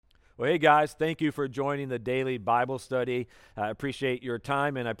Well, hey guys, thank you for joining the daily Bible study. I appreciate your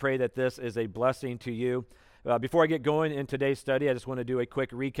time, and I pray that this is a blessing to you. Before I get going in today's study, I just want to do a quick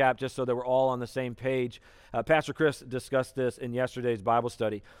recap just so that we're all on the same page. Pastor Chris discussed this in yesterday's Bible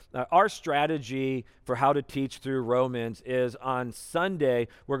study. Our strategy for how to teach through Romans is on Sunday,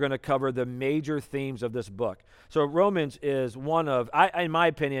 we're going to cover the major themes of this book. So Romans is one of, in my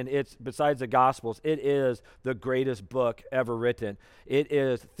opinion, it's besides the Gospels, it is the greatest book ever written. It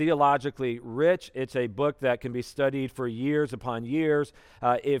is theologically rich. It's a book that can be studied for years upon years.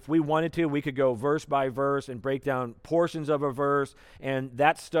 If we wanted to, we could go verse by verse and break down portions of a verse, and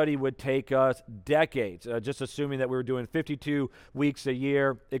that study would take us decades. Just assuming that we were doing 52 weeks a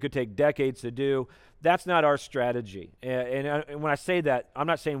year, it could take decades to do. That's not our strategy. And when I say that, I'm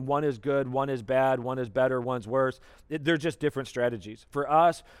not saying one is good, one is bad, one is better, one's worse. They're just different strategies. For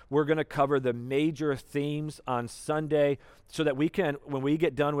us, we're going to cover the major themes on Sunday so that we can, when we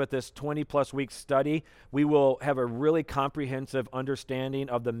get done with this 20-plus week study, we will have a really comprehensive understanding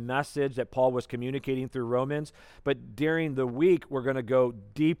of the message that Paul was communicating through Romans. But during the week, we're going to go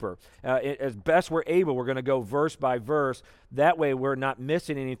deeper. As best we're able, we're going to go verse by verse. That way, we're not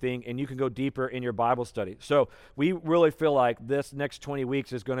missing anything, and you can go deeper in your Bible study. So we really feel like this next 20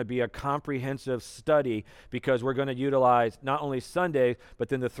 weeks is going to be a comprehensive study because we're going to utilize not only Sundays, but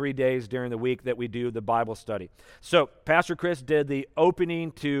then the 3 days during the week that we do the Bible study. So Pastor Chris did the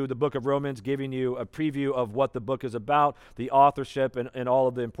opening to the book of Romans, giving you a preview of what the book is about, the authorship, and all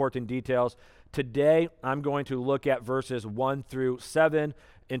of the important details. Today, I'm going to look at verses 1 through 7.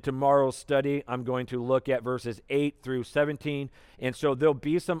 In tomorrow's study, I'm going to look at verses 8 through 17, and so there'll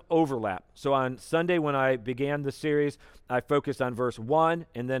be some overlap. So on Sunday, when I began the series, I focused on verse 1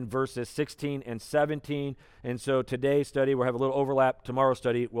 and then verses 16 and 17, and so today's study will have a little overlap. Tomorrow's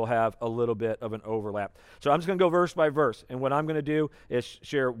study will have a little bit of an overlap. So I'm just going to go verse by verse, and what I'm going to do is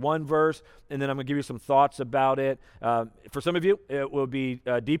share one verse, and then I'm going to give you some thoughts about it. For some of you, it will be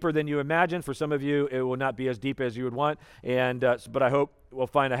deeper than you imagine. For some of you, it will not be as deep as you would want, but I hope we'll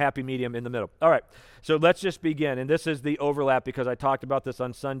find a happy medium in the middle. All right, so let's just begin. And this is the overlap because I talked about this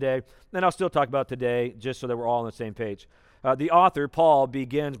on Sunday, and I'll still talk about it today just so that we're all on the same page. The author, Paul,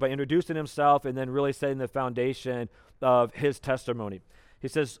 begins by introducing himself and then really setting the foundation of his testimony. He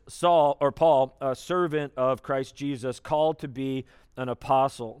says, Paul, a servant of Christ Jesus, called to be an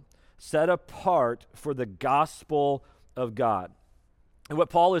apostle, set apart for the gospel of God. And what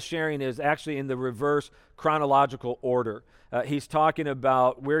Paul is sharing is actually in the reverse chronological order. He's talking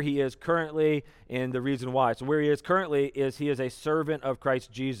about where he is currently and the reason why. So where he is currently is he is a servant of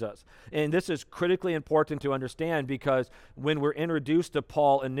Christ Jesus. And this is critically important to understand because when we're introduced to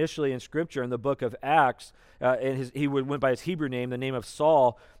Paul initially in Scripture in the book of Acts, he went by his Hebrew name, the name of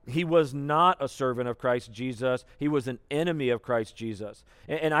Saul, he was not a servant of Christ Jesus. He was an enemy of Christ Jesus.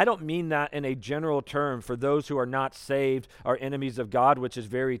 And I don't mean that in a general term for those who are not saved are enemies of God, which is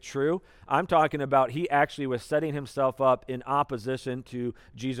very true. I'm talking about he actually was setting himself up in opposition to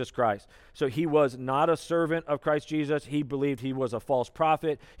Jesus Christ. So he was not a servant of Christ Jesus. He believed he was a false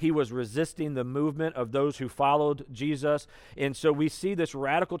prophet. He was resisting the movement of those who followed Jesus. And so we see this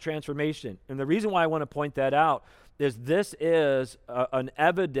radical transformation. And the reason why I want to point that out is this is an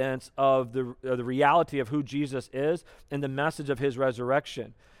evidence of the reality of who Jesus is and the message of his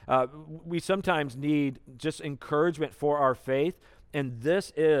resurrection. We sometimes need just encouragement for our faith, and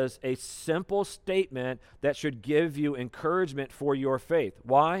this is a simple statement that should give you encouragement for your faith.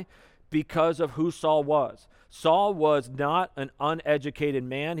 Why? Because of who Saul was. Saul was not an uneducated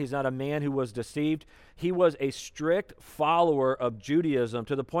man. He's not a man who was deceived. He was a strict follower of Judaism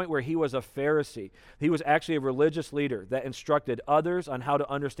to the point where he was a Pharisee. He was actually a religious leader that instructed others on how to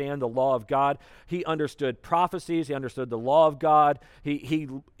understand the law of God. He understood prophecies. He understood the law of God. He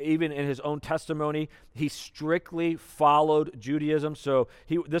even in his own testimony, he strictly followed Judaism. So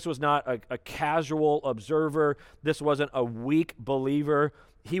this was not a casual observer. This wasn't a weak believer.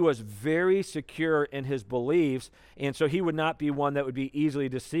 He was very secure in his beliefs, and so he would not be one that would be easily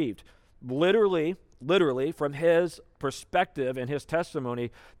deceived. Literally, from his perspective and his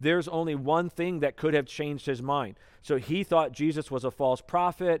testimony, there's only one thing that could have changed his mind. So he thought Jesus was a false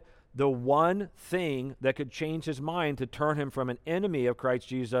prophet. The one thing that could change his mind to turn him from an enemy of Christ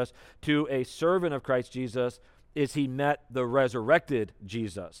Jesus to a servant of Christ Jesus is he met the resurrected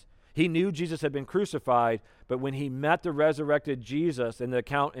Jesus. He knew Jesus had been crucified, but when he met the resurrected Jesus in the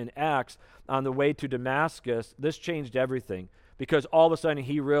account in Acts on the way to Damascus, this changed everything because all of a sudden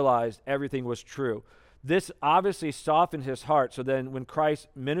he realized everything was true. This obviously softened his heart. So then when Christ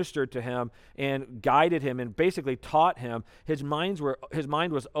ministered to him and guided him and basically taught him, his mind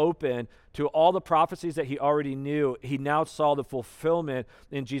was open to all the prophecies that he already knew. He now saw the fulfillment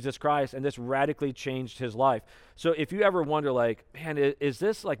in Jesus Christ, and this radically changed his life. So if you ever wonder, like, man, is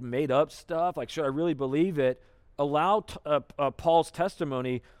this like made up stuff? Like, should I really believe it? Allow Paul's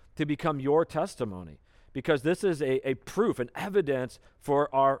testimony to become your testimony, because this is a proof, an evidence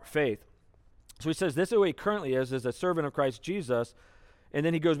for our faith. So he says, this is what he currently is a servant of Christ Jesus. And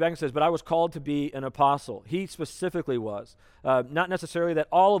then he goes back and says, but I was called to be an apostle. He specifically was. Not necessarily that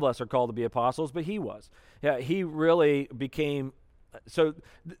all of us are called to be apostles, but he was. Yeah, he really became,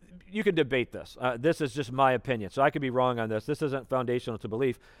 you can debate this. This is just my opinion, so I could be wrong on this. This isn't foundational to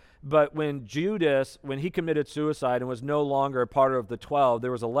belief. But when Judas, when he committed suicide and was no longer a part of the 12,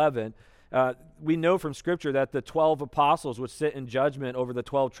 there was 11, we know from Scripture that the 12 apostles would sit in judgment over the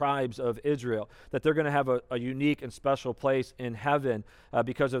 12 tribes of Israel, that they're going to have a unique and special place in heaven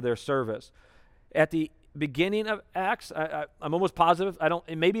because of their service. At the beginning of Acts, I'm almost positive,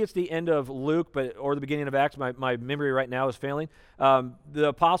 maybe it's the end of Luke or the beginning of Acts, my memory right now is failing. The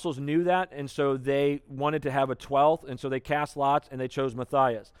apostles knew that, and so they wanted to have a 12th, and so they cast lots, and they chose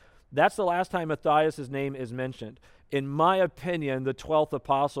Matthias. That's the last time Matthias' name is mentioned. In my opinion, the 12th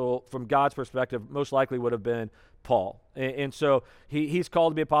apostle, from God's perspective, most likely would have been Paul. And so he's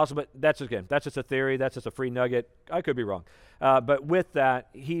called to be apostle, but that's just a theory. That's just a free nugget. I could be wrong. But with that,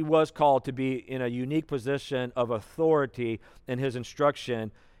 he was called to be in a unique position of authority in his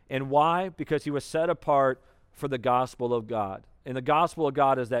instruction. And why? Because he was set apart for the gospel of God. And the gospel of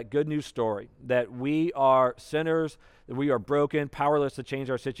God is that good news story, that we are sinners, that we are broken, powerless to change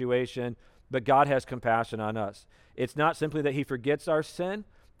our situation, but God has compassion on us. It's not simply that he forgets our sin,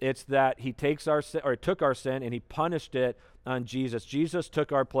 it's that he takes our sin, or took our sin, and he punished it on Jesus. Jesus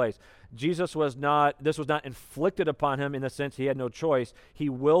took our place. This was not inflicted upon him in the sense he had no choice. He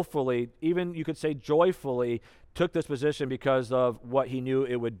willfully, even you could say joyfully, took this position because of what he knew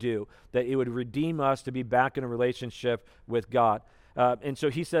it would do, that it would redeem us to be back in a relationship with God. And so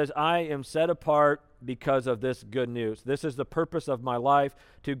he says, I am set apart because of this good news. This is the purpose of my life,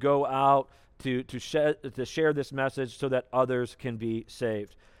 to go out, to share this message so that others can be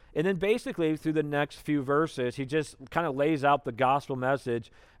saved. And then basically through the next few verses, he just kind of lays out the gospel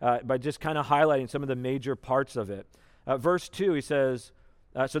message by just kind of highlighting some of the major parts of it. Verse 2, he says,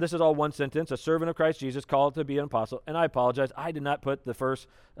 so this is all one sentence, a servant of Christ Jesus called to be an apostle. And I apologize, I did not put the first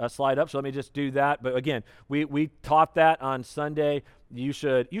slide up, so let me just do that. But again, we taught that on Sunday. You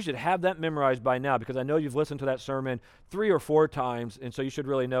should have that memorized by now, because I know you've listened to that sermon 3 or 4 times, and so you should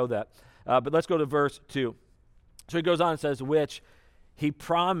really know that. But let's go to verse 2. So he goes on and says, which he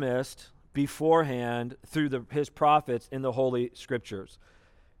promised beforehand through his prophets in the Holy Scriptures.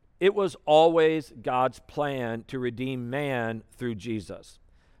 It was always God's plan to redeem man through Jesus.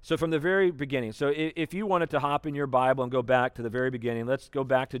 So from the very beginning, so if you wanted to hop in your Bible and go back to the very beginning, let's go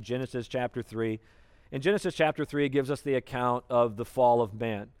back to Genesis chapter 3. In Genesis chapter 3, it gives us the account of the fall of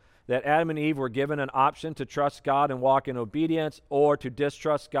man, that Adam and Eve were given an option to trust God and walk in obedience, or to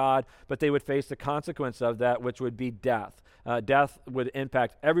distrust God, but they would face the consequence of that, which would be death. Death would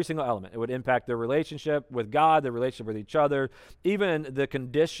impact every single element. It would impact their relationship with God, their relationship with each other, even the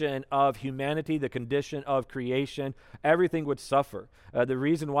condition of humanity, the condition of creation. Everything would suffer. The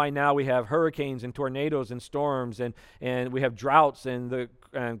reason why now we have hurricanes and tornadoes and storms, and we have droughts, and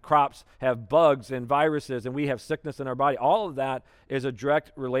crops have bugs and viruses, and we have sickness in our body, all of that is a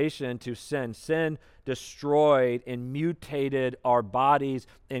direct relation to sin. Sin destroyed and mutated our bodies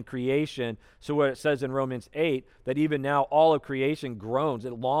and creation. So what it says in Romans 8, that even now all of creation groans,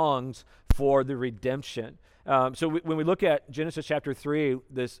 it longs for the redemption. When we look at Genesis chapter 3,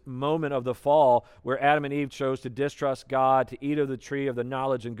 this moment of the fall where Adam and Eve chose to distrust God, to eat of the tree of the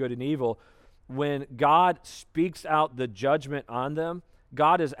knowledge of good and evil, when God speaks out the judgment on them,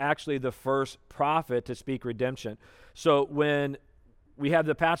 God is actually the first prophet to speak redemption. So when we have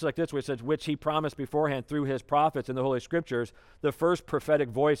the passage like this where it says, which he promised beforehand through his prophets in the Holy Scriptures, the first prophetic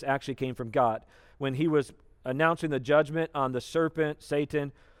voice actually came from God. When he was announcing the judgment on the serpent,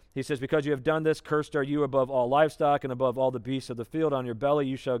 Satan, he says, because you have done this, cursed are you above all livestock and above all the beasts of the field. On your belly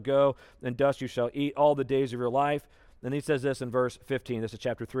you shall go, and dust you shall eat all the days of your life. And he says this in verse 15, this is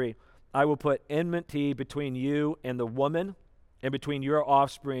chapter 3, I will put enmity between you and the woman, and between your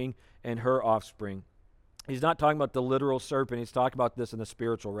offspring and her offspring. He's not talking about the literal serpent. He's talking about this in the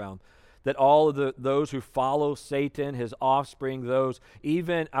spiritual realm. that all of those who follow Satan, his offspring, those,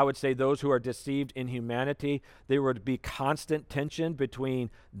 even I would say those who are deceived in humanity, there would be constant tension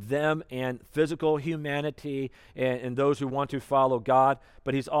between them and physical humanity and those who want to follow God.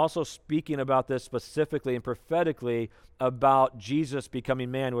 But he's also speaking about this specifically and prophetically about Jesus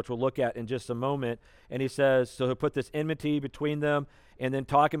becoming man, which we'll look at in just a moment. And he says, so he'll put this enmity between them, and then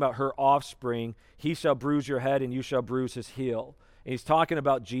talking about her offspring, he shall bruise your head and you shall bruise his heel. And he's talking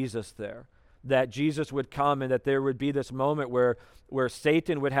about Jesus there, that Jesus would come and that there would be this moment where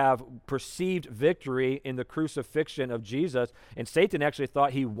Satan would have perceived victory in the crucifixion of Jesus, and Satan actually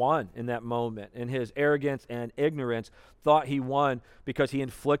thought he won in that moment. In his arrogance and ignorance, thought he won because he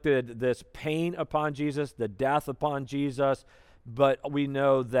inflicted this pain upon Jesus, the death upon Jesus. But we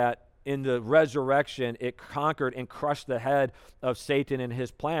know that in the resurrection, it conquered and crushed the head of Satan and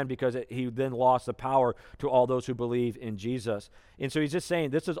his plan, because he then lost the power to all those who believe in Jesus. And so he's just saying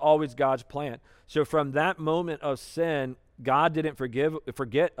this is always God's plan. So from that moment of sin, God didn't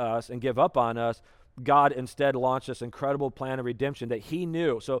forget us and give up on us. God instead launched this incredible plan of redemption that he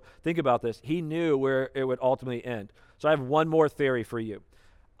knew. So think about this. He knew where it would ultimately end. So I have one more theory for you.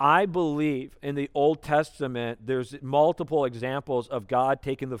 I believe in the Old Testament, there's multiple examples of God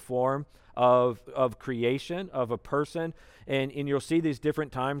taking the form of creation, of a person, and you'll see these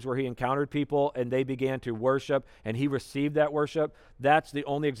different times where he encountered people and they began to worship and he received that worship. That's the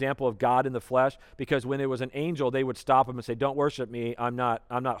only example of God in the flesh, because when it was an angel, they would stop him and say, "Don't worship me. I'm not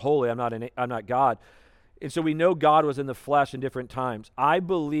holy. I'm not God." And so we know God was in the flesh in different times. I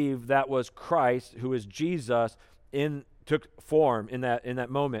believe that was Christ, who is Jesus, took form in that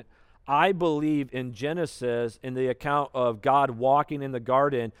moment. I believe in Genesis, in the account of God walking in the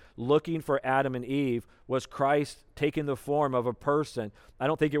garden looking for Adam and Eve, was Christ taking the form of a person. I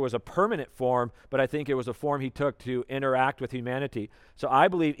don't think it was a permanent form, but I think it was a form he took to interact with humanity. So I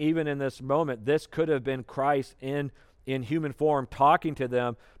believe even in this moment, this could have been Christ in human form, talking to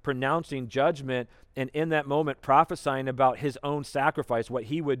them, pronouncing judgment, and in that moment prophesying about his own sacrifice, what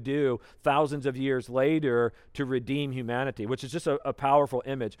he would do thousands of years later to redeem humanity, which is just a powerful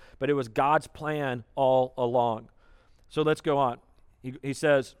image. But it was God's plan all along. So let's go on. He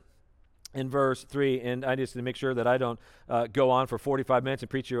says in verse 3, and I just need to make sure that I don't go on for 45 minutes and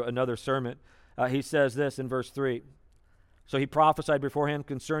preach you another sermon. He says this in verse 3. So he prophesied beforehand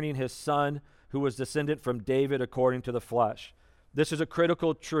concerning his son, who was descendant from David according to the flesh. This is a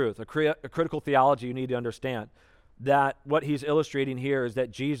critical truth, a critical theology you need to understand, that what he's illustrating here is that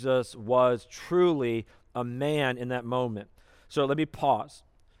Jesus was truly a man in that moment. So let me pause.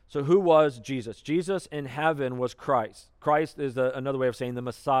 So who was Jesus? Jesus in heaven was Christ. Christ is another way of saying the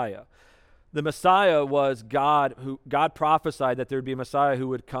Messiah. The Messiah was God, who God prophesied that there would be a Messiah who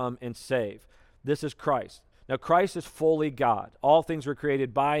would come and save. This is Christ. Now, Christ is fully God. All things were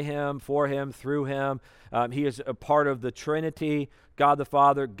created by him, for him, through him. He is a part of the Trinity, God the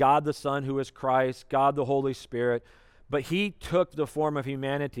Father, God the Son, who is Christ, God the Holy Spirit. But he took the form of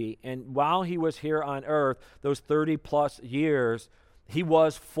humanity. And while he was here on earth, those 30 plus years, he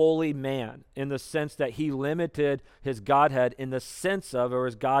was fully man in the sense that he limited his Godhead in the sense of, or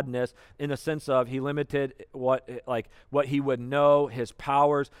his godness, in the sense of he limited what he would know, his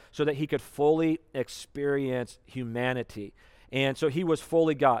powers, so that he could fully experience humanity. And so he was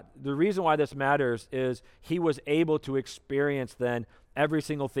fully God. The reason why this matters is he was able to experience then every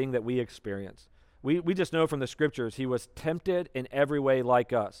single thing that we experience. We just know from the scriptures he was tempted in every way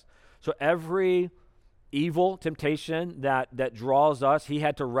like us. So every evil temptation that draws us, he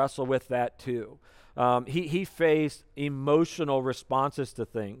had to wrestle with that too. He faced emotional responses to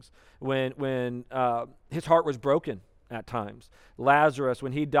things when his heart was broken at times. Lazarus,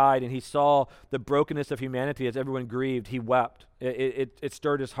 when he died and he saw the brokenness of humanity as everyone grieved, he wept. It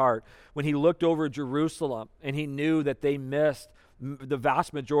stirred his heart. When he looked over Jerusalem and he knew that they missed, the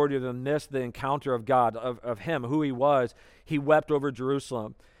vast majority of them missed the encounter of God, of him, who he was, he wept over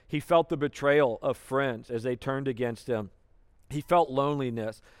Jerusalem. He felt the betrayal of friends as they turned against him. He felt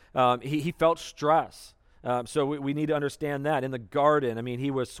loneliness. He felt stress. So we need to understand that. In the garden, I mean,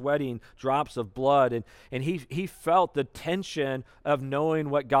 he was sweating drops of blood, and he felt the tension of knowing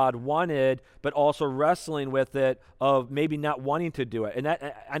what God wanted, but also wrestling with it of maybe not wanting to do it. And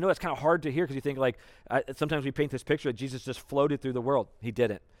that, I know it's kind of hard to hear because you think sometimes we paint this picture that Jesus just floated through the world. He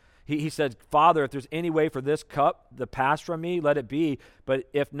didn't. He said, "Father, if there's any way for this cup to pass from me, let it be, but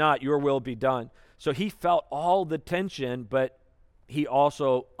if not, your will be done." So he felt all the tension, but he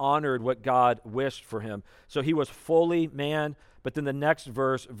also honored what God wished for him. So he was fully man, but then the next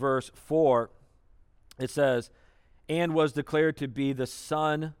verse 4, it says, "and was declared to be the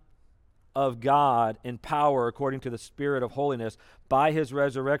Son of God in power according to the Spirit of holiness by his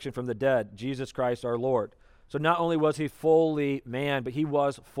resurrection from the dead, Jesus Christ our Lord. So not only was he fully man, but he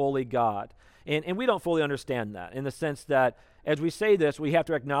was fully God. And we don't fully understand that in the sense that as we say this, we have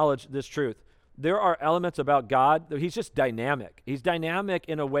to acknowledge this truth. There are elements about God, he's just dynamic. He's dynamic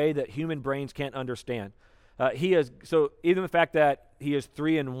in a way that human brains can't understand. So even the fact that he is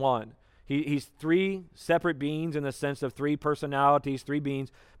 3 in 1, he's 3 separate beings in the sense of 3 personalities, 3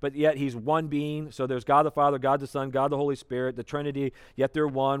 beings, but yet he's one being. So there's God the Father, God the Son, God the Holy Spirit, the Trinity, yet they're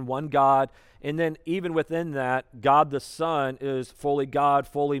one God. And then even within that, God the Son is fully God,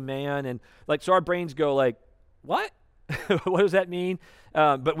 fully man. And so our brains go like, what? What does that mean?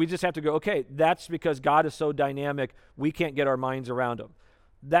 But we just have to go, okay, that's because God is so dynamic, we can't get our minds around him.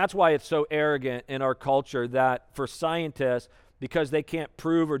 That's why it's so arrogant in our culture that for scientists, because they can't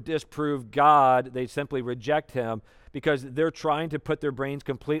prove or disprove God, they simply reject him because they're trying to put their brains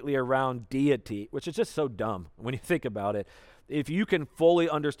completely around deity, which is just so dumb when you think about it. If you can fully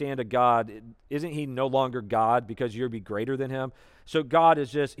understand a God, isn't he no longer God because you'd be greater than him? So God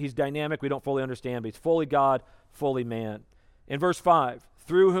is he's dynamic, we don't fully understand, but he's fully God, fully man. In verse 5,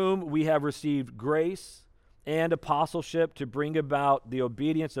 through whom we have received grace and apostleship to bring about the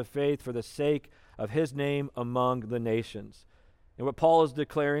obedience of faith for the sake of his name among the nations. And what Paul is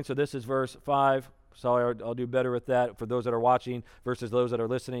declaring, so this is verse 5. Sorry, I'll do better with that for those that are watching versus those that are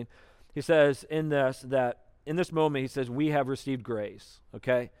listening. He says in this moment, he says, we have received grace,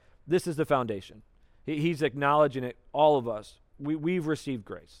 okay? This is the foundation. He's acknowledging it, all of us. We've received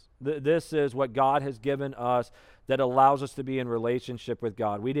grace. This is what God has given us that allows us to be in relationship with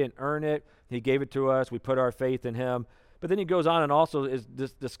God. We didn't earn it. He gave it to us. We put our faith in him. But then he goes on and also is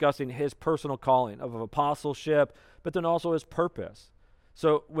discussing his personal calling of apostleship, but then also his purpose.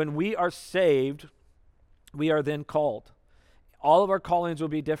 So when we are saved, we are then called. All of our callings will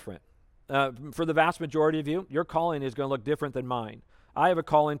be different. For the vast majority of you, your calling is going to look different than mine. I have a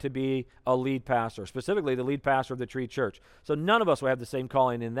calling to be a lead pastor, specifically the lead pastor of the Tree Church. So none of us will have the same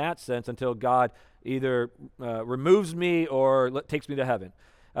calling in that sense until God either removes me or takes me to heaven.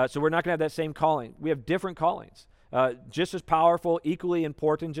 So we're not going to have that same calling. We have different callings, just as powerful, equally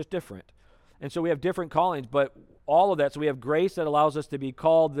important, just different. And so we have different callings, but all of that, so we have grace that allows us to be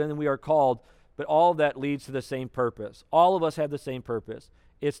called, then we are called, but all of that leads to the same purpose. All of us have the same purpose.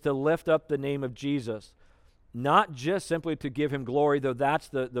 It's to lift up the name of Jesus. Not just simply to give him glory, though that's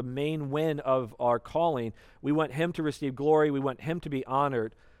the main win of our calling. We want him to receive glory. We want him to be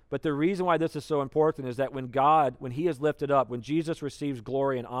honored. But the reason why this is so important is that when he is lifted up, when Jesus receives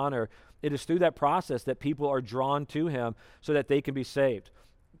glory and honor, it is through that process that people are drawn to him so that they can be saved.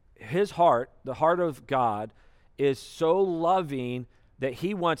 His heart, the heart of God, is so loving that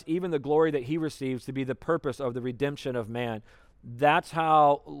he wants even the glory that he receives to be the purpose of the redemption of man. That's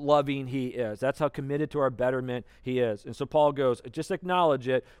how loving he is. That's how committed to our betterment he is. And so Paul goes, just acknowledge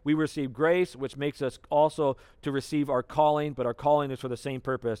it. We receive grace, which makes us also to receive our calling, but our calling is for the same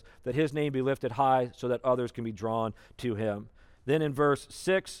purpose, that his name be lifted high so that others can be drawn to him. Then in verse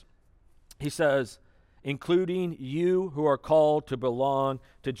 6, he says, including you who are called to belong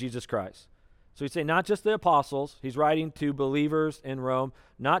to Jesus Christ. So he's saying not just the apostles. He's writing to believers in Rome,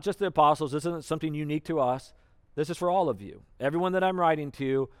 not just the apostles. This isn't something unique to us. This is for all of you. Everyone that I'm writing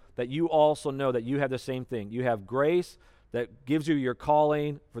to, that you also know that you have the same thing. You have grace that gives you your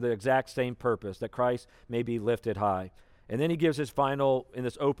calling for the exact same purpose, that Christ may be lifted high. And then he gives his final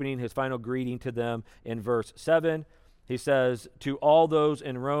greeting to them in verse 7. He says, to all those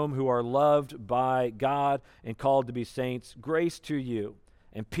in Rome who are loved by God and called to be saints, grace to you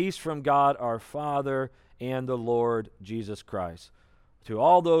and peace from God our Father and the Lord Jesus Christ. To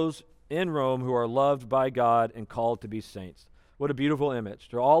all those in Rome who are loved by God and called to be saints. What a beautiful image.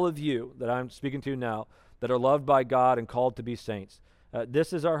 To all of you that I'm speaking to now that are loved by God and called to be saints,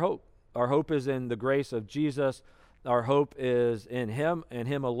 this is our hope. Our hope is in the grace of Jesus. Our hope is in him and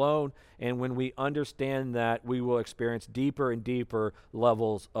him alone. And when we understand that, we will experience deeper and deeper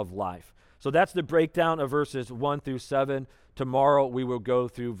levels of life. So that's the breakdown of verses 1 through 7. Tomorrow we will go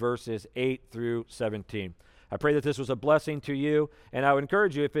through verses 8 through 17. I pray that this was a blessing to you, and I would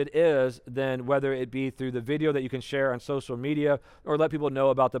encourage you, if it is, then whether it be through the video that you can share on social media or let people know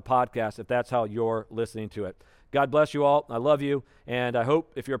about the podcast if that's how you're listening to it. God bless you all. I love you, and I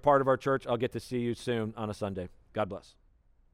hope if you're a part of our church, I'll get to see you soon on a Sunday. God bless.